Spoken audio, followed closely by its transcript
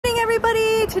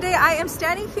everybody! Today I am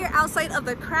standing here outside of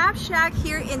the Crab Shack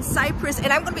here in Cyprus,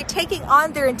 and I'm going to be taking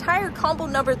on their entire combo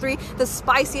number 3, the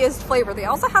spiciest flavor. They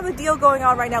also have a deal going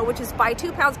on right now, which is buy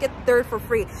 2 pounds, get the third for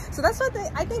free. So that's what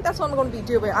I think that's what I'm going to be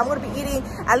doing. I'm going to be eating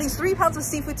at least 3 pounds of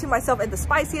seafood to myself and the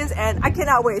spiciest, and I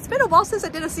cannot wait. It's been a while since I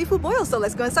did a seafood boil, so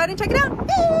let's go inside and check it out.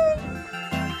 Yay!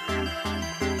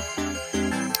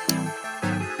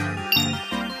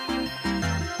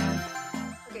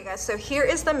 So here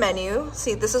is the menu.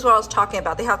 See, this is what I was talking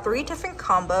about. They have 3 different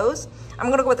combos. I'm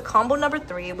gonna go with the combo number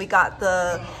 3. We got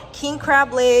the king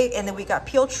crab leg, and then we got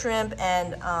peeled shrimp,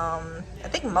 and I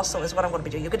think mussel is what I'm gonna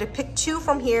be doing. You're gonna pick 2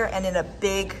 from here, and then a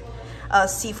big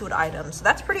seafood item. So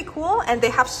that's pretty cool. And they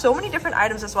have so many different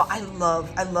items as well. I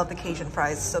love the Cajun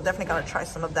fries, so definitely gotta try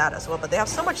some of that as well. But they have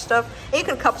so much stuff, and you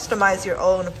can customize your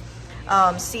own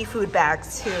seafood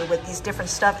bags too with these different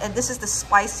stuff. And this is the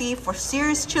spicy for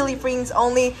serious chili freaks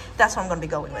only. That's what I'm gonna be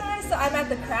going with. So I'm at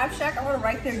the Crab Shack. I want to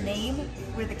write their name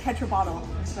with the ketchup bottle.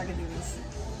 So I can do this.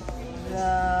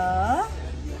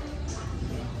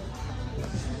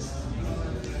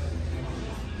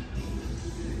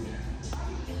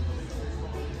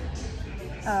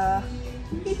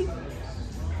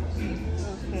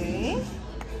 Okay.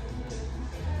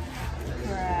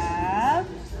 Crab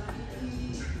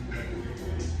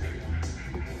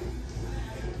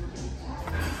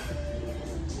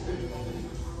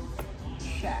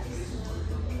Shack.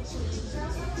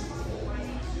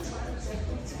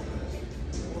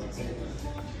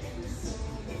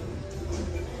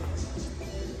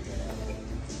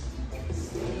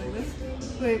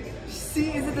 Wait, see,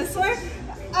 is it this way?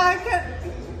 I can't.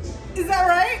 Is that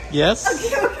right? Yes.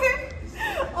 Okay.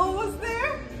 Almost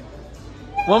there.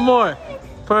 One more.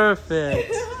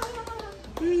 Perfect.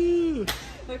 They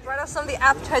brought us some of the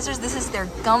appetizers. This is their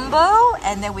gumbo,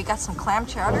 and then we got some clam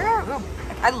chowder. Ooh,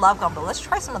 I love gumbo. Let's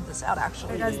try some of this out,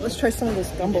 actually. Hey guys, let's try some of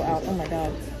this gumbo out. Oh my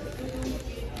god.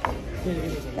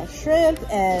 Got shrimp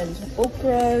and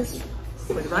okras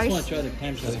with rice. I just want to try the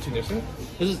clam chowder. Is it too different?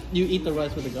 This is, you eat the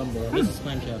rice with the gumbo. This is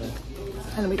clam chowder.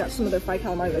 And then we got some of their fried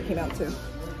calamari that came out too.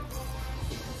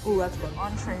 Ooh, that's good.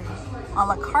 Entree. A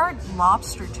la carte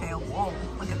lobster tail. Whoa,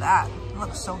 look at that. It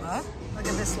looks so good. Look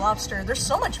at this lobster. There's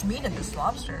so much meat in this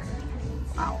lobster.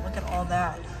 Wow, look at all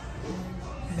that.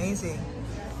 Amazing.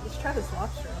 Let's try this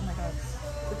lobster. Oh my god.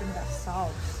 Look at that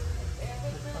sauce.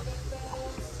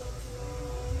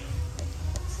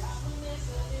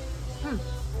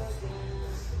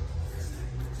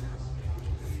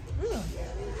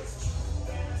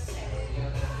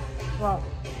 Wow.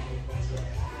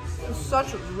 It's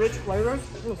such rich flavors.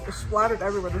 Ooh, it's splattered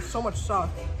everywhere. There's so much sauce.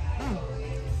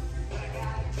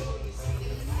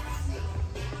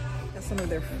 Got some of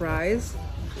their fries.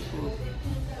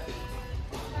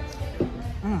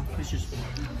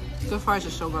 The fries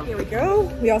are so good. Here we go.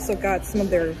 We also got some of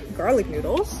their garlic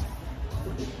noodles.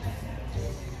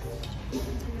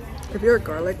 If you're a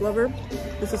garlic lover,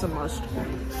 this is a must.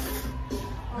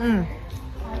 Oh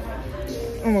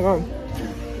my god.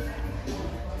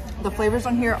 The flavors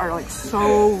on here are like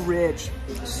so rich,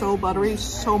 so buttery,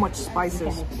 so much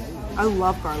spices. I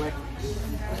love garlic.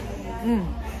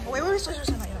 Wait,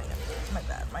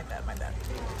 my bad.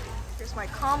 Here's my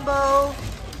combo.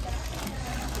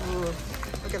 Ooh,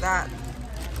 look at that.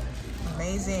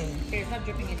 Amazing. Okay, it's not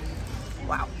dripping anymore.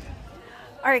 Wow.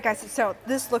 All right, guys, so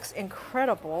this looks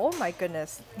incredible. My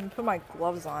goodness. Let me put my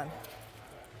gloves on.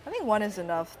 I think 1 is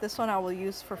enough. This one I will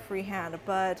use for freehand,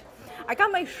 but I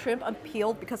got my shrimp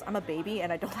unpeeled because I'm a baby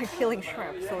and I don't like peeling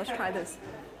shrimp. So let's try this.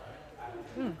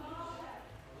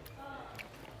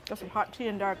 Got some hot tea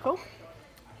and Diet Coke.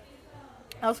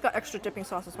 I also got extra dipping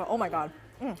sauce as well. Oh my god.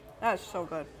 That is so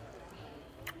good.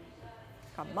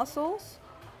 Got mussels.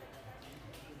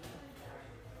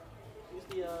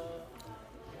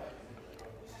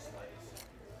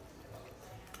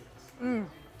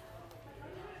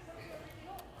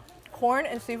 Corn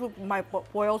and seafood, my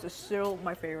boils is still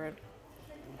my favorite.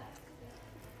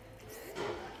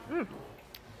 It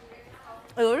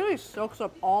literally soaks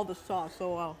up all the sauce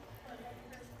so well.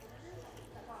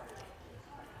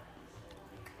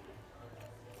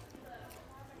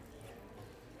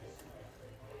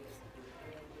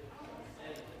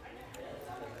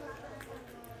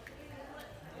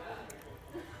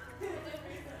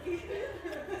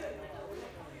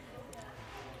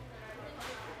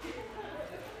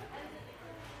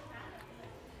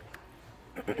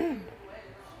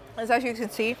 As you can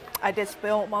see, I did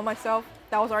spill on myself.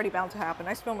 That was already bound to happen.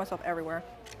 I spilled myself everywhere.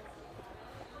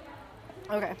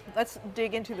 Okay, let's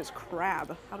dig into this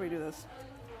crab. How do we do this?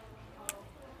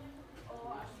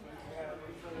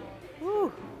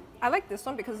 Woo. I like this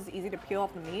one because it's easy to peel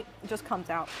off the meat. It just comes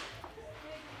out.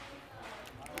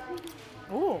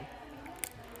 Ooh.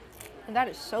 And that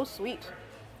is so sweet.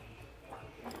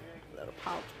 Little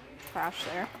pouch trash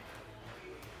there.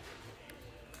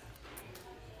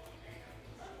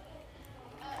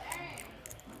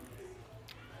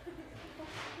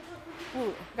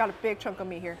 Ooh, got a big chunk of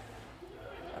meat here.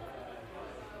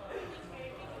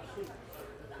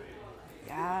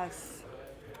 Yes.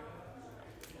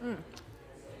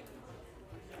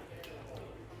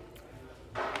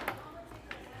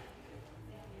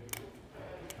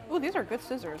 Ooh, these are good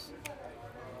scissors.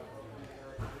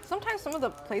 Sometimes some of the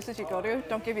places you go to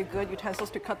don't give you good utensils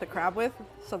to cut the crab with,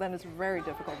 so then it's very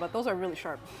difficult, but those are really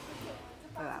sharp.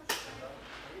 Look at that.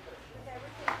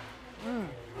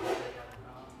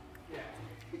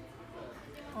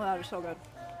 Oh, that is so good.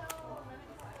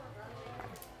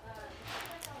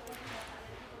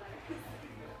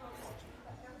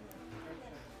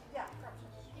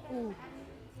 Ooh.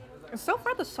 And so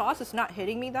far the sauce is not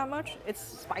hitting me that much. It's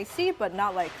spicy, but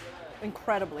not like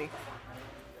incredibly.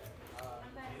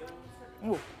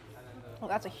 Ooh. Oh,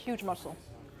 that's a huge mussel.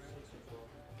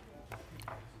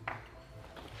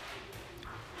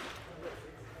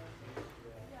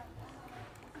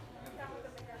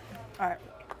 All right,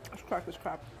 let's crack this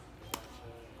crab.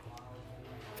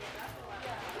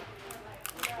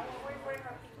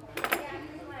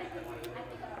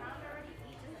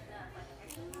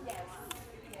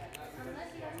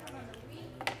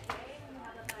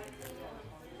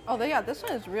 Oh, yeah, this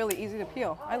one is really easy to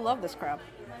peel. I love this crab.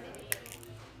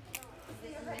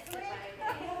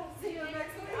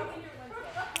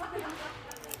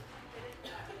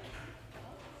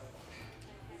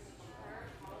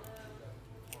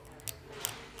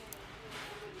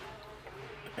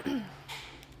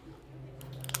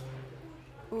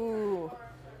 Ooh.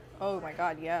 Oh my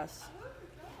God, yes.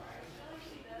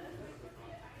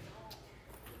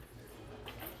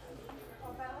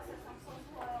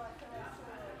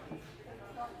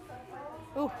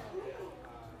 Ooh.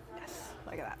 Yes,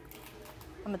 look at that.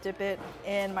 I'm gonna dip it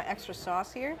in my extra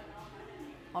sauce here.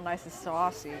 All nice and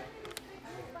saucy.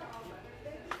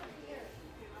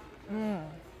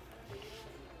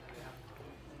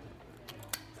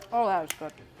 Oh, that was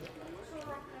good.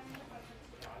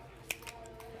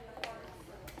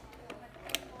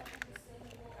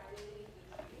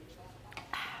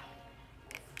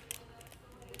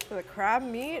 So the crab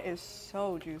meat is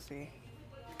so juicy.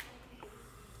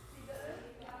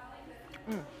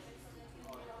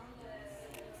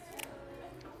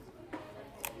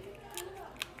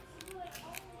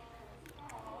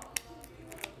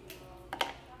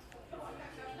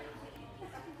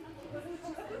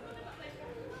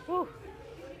 Woo.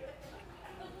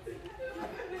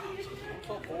 I'm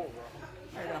so full, bro.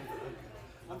 There you go.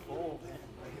 I'm full.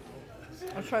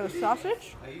 Let's try the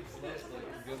sausage. I eat slow steak.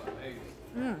 I'm good on eggs.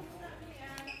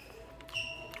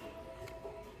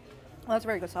 Oh, that's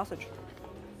very good sausage.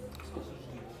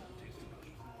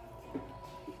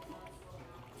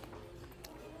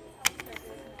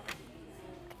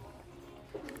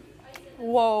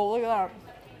 Whoa, look at that.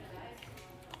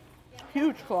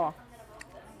 Huge claw.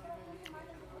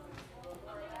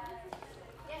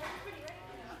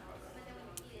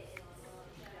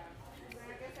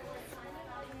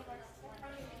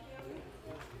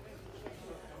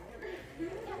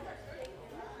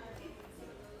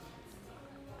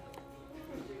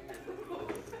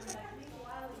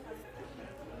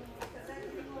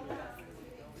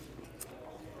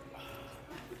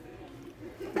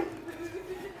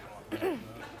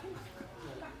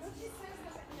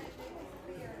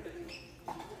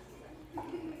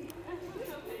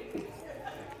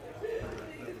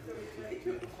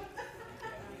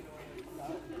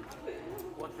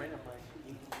 What train am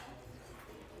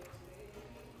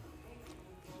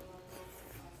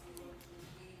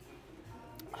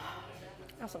I?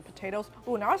 Got some potatoes.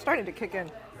 Ooh, now it's starting to kick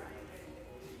in.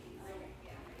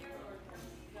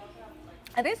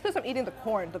 I think it's because I'm eating the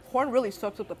corn. The corn really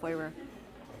soaks up the flavor.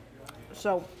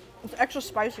 So it's extra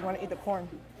spicy when I eat the corn.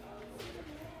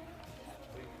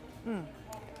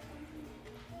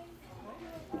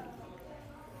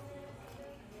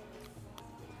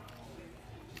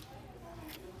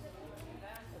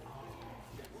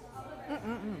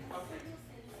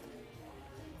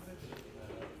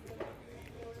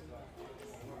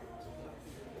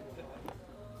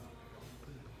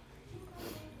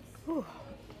 Whew.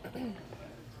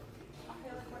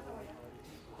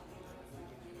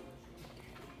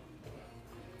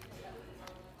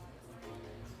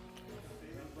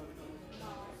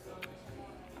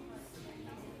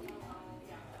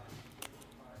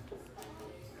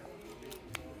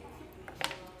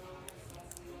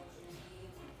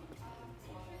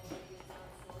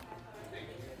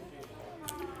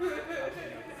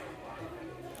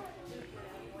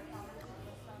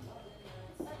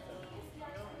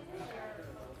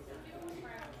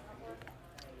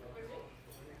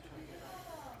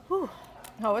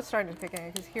 Oh, it's starting to kick in.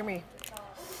 You can hear me.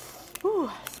 Ooh,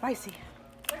 spicy.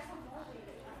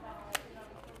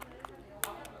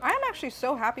 I am actually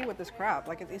so happy with this crab.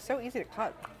 Like, it's so easy to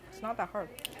cut. It's not that hard.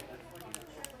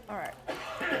 All right.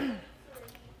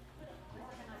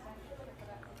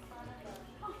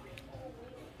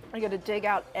 I got to dig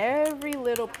out every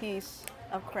little piece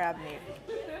of crab meat.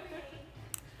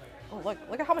 Oh,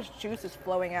 look at how much juice is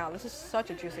flowing out. This is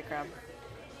such a juicy crab.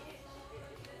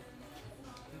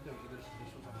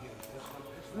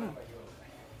 Mm.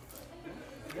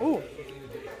 Ooh.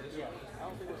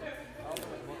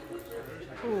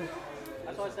 Ooh.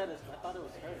 That's why I said this. I thought it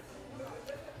was her.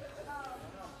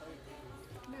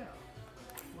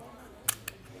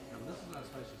 This is not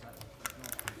spicy.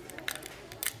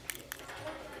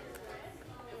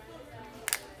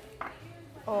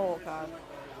 Oh God.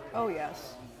 Oh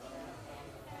yes.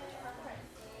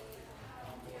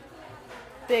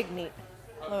 Big meat.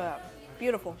 Look at that.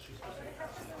 Beautiful.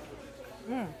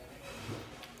 Mmm.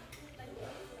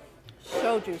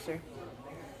 So juicy.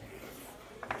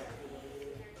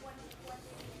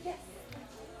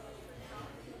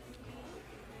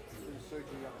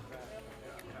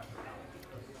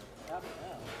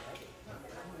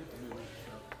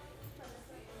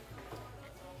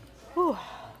 Whew.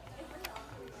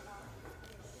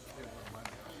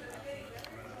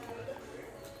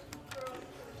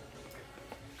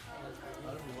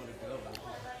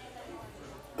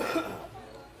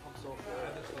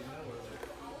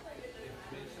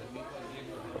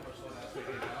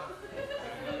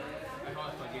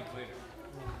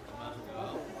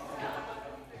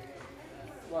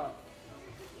 Well,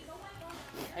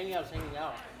 hanging out is hanging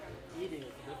out. Eating is a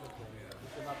different thing. You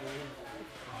should not be eating.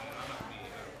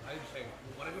 I just say,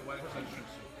 what if it was like shrimp soup?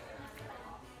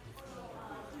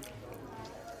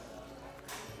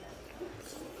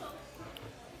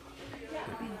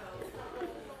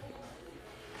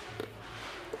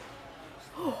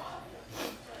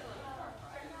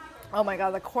 Oh my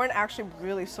God, the corn actually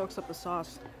really soaks up the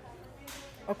sauce.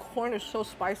 The corn is so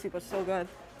spicy, but so good.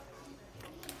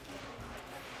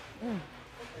 Mm.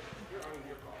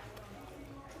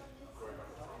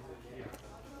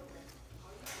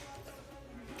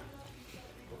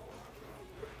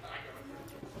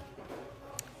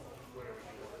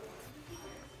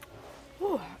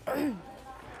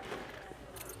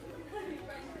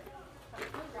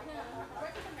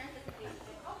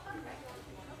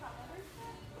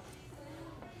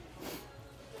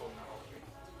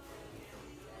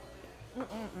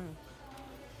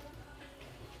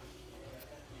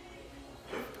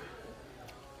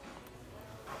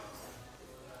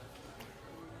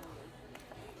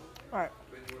 All right.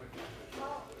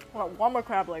 Well, one more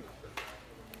crab leg.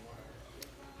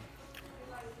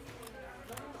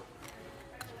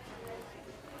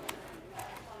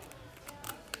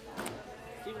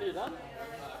 Steven, you done?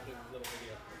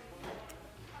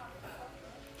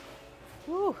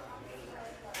 Woo.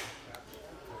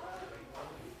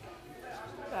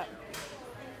 That.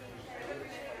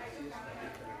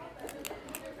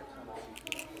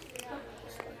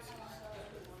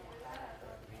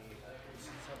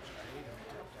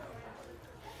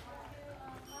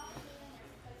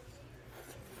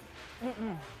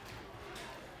 Mm-mm.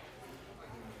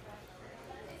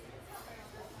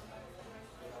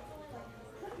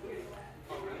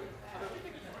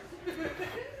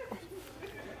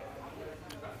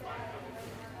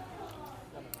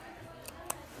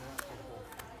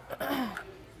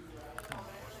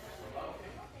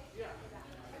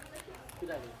 Good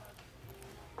idea.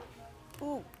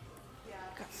 Ooh,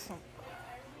 got some.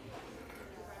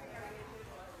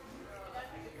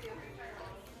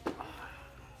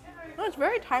 No, it's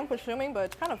very time consuming, but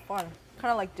it's kind of fun.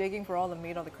 Kind of like digging for all the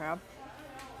meat on the crab.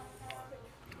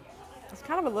 It's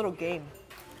kind of a little game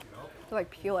to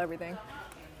like peel everything.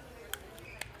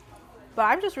 But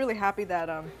I'm just really happy that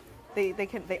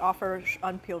they offer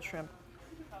unpeeled shrimp.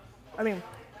 I mean,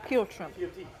 peeled shrimp.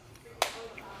 Okay.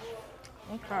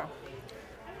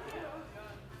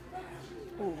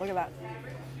 Ooh, look at that.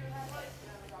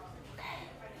 Okay.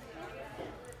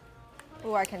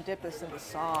 Ooh, I can dip this in the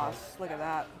sauce. Look at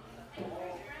that.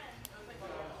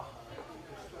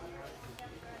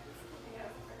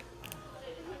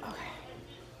 Okay.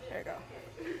 There you go.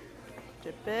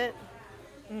 Dip it.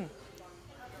 Mmm.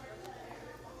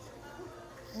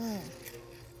 Mmm.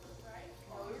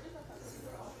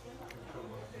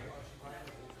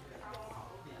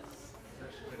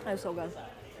 That's so good.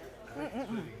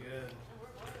 Mm-mm-mm.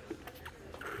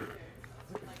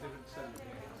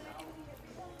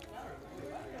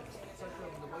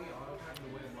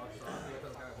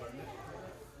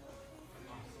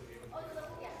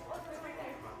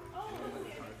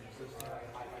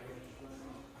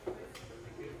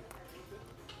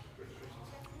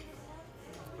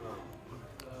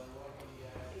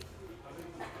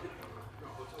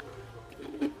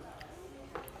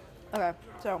 Okay,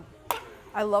 so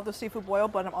I love the seafood boil,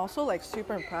 but I'm also like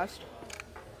super impressed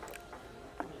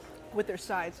with their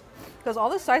sides, because all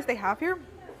the sides they have here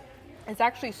is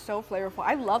actually so flavorful.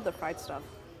 I love the fried stuff.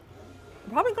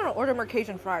 I'm probably gonna order more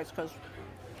Cajun fries because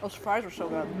those fries are so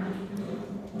good.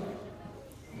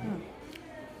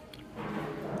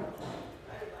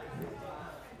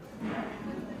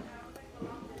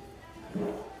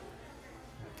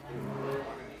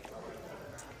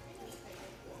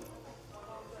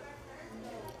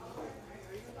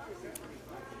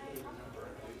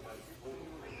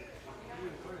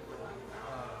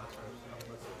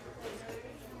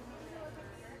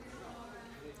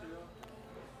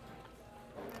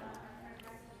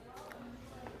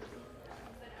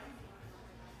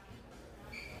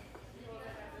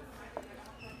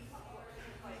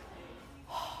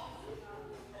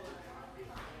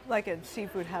 Like in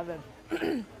seafood heaven.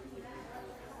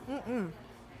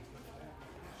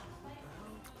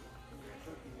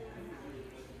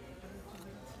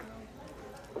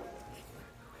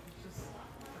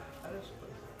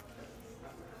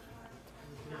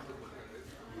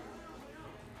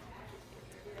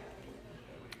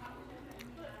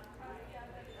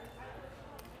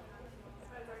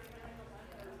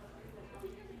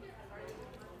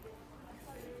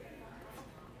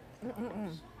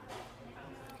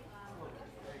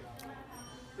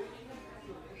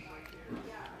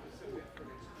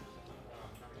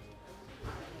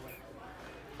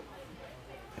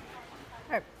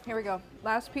 All right, here we go.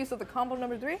 Last piece of the combo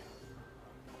number 3.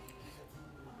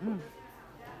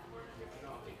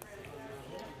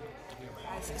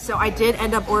 So I did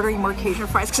end up ordering more Cajun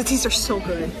fries because these are so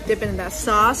good. Dip it in that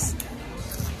sauce.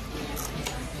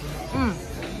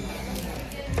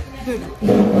 Dude,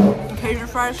 the Cajun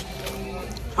fries,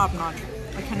 top notch.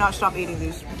 I cannot stop eating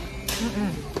these.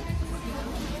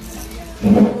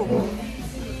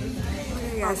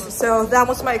 Yes, so that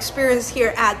was my experience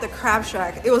here at the Crab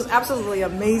Shack. It was absolutely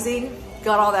amazing.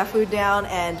 Got all that food down,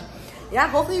 and yeah,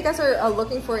 hopefully you guys are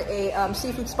looking for a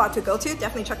seafood spot to go to.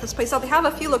 Definitely check this place out. They have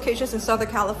a few locations in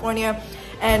Southern California,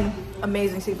 and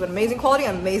amazing seafood, amazing quality,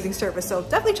 amazing service. So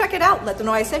definitely check it out. Let them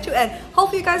know I sent you, and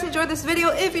hopefully you guys enjoyed this video.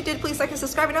 If you did, please like and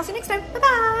subscribe, and I'll see you next time.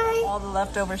 Bye-bye. All the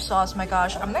leftover sauce, my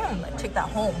gosh. I'm gonna take that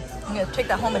home. I'm gonna take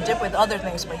that home and dip with other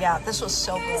things, but yeah, this was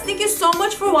so good. Thank you so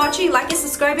much for watching. Like and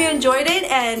subscribe if you enjoyed it,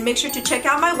 and make sure to check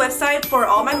out my website for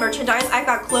all my merchandise. I've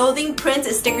got clothing, prints,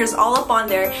 and stickers all up on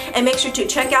there, and make sure to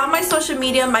check out my social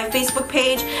media, my Facebook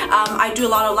page. I do a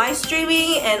lot of live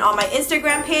streaming, and on my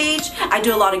Instagram page I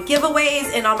do a lot of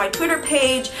giveaways, and on my Twitter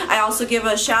page I also give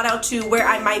a shout out to where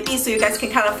I might be, so you guys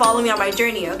can kind of follow me on my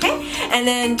journey, okay? And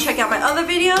then check out my other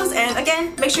videos, and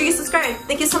again, make sure you subscribe.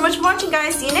 Thank you so much for watching,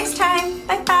 guys. See you next time.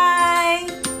 Bye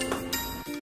bye.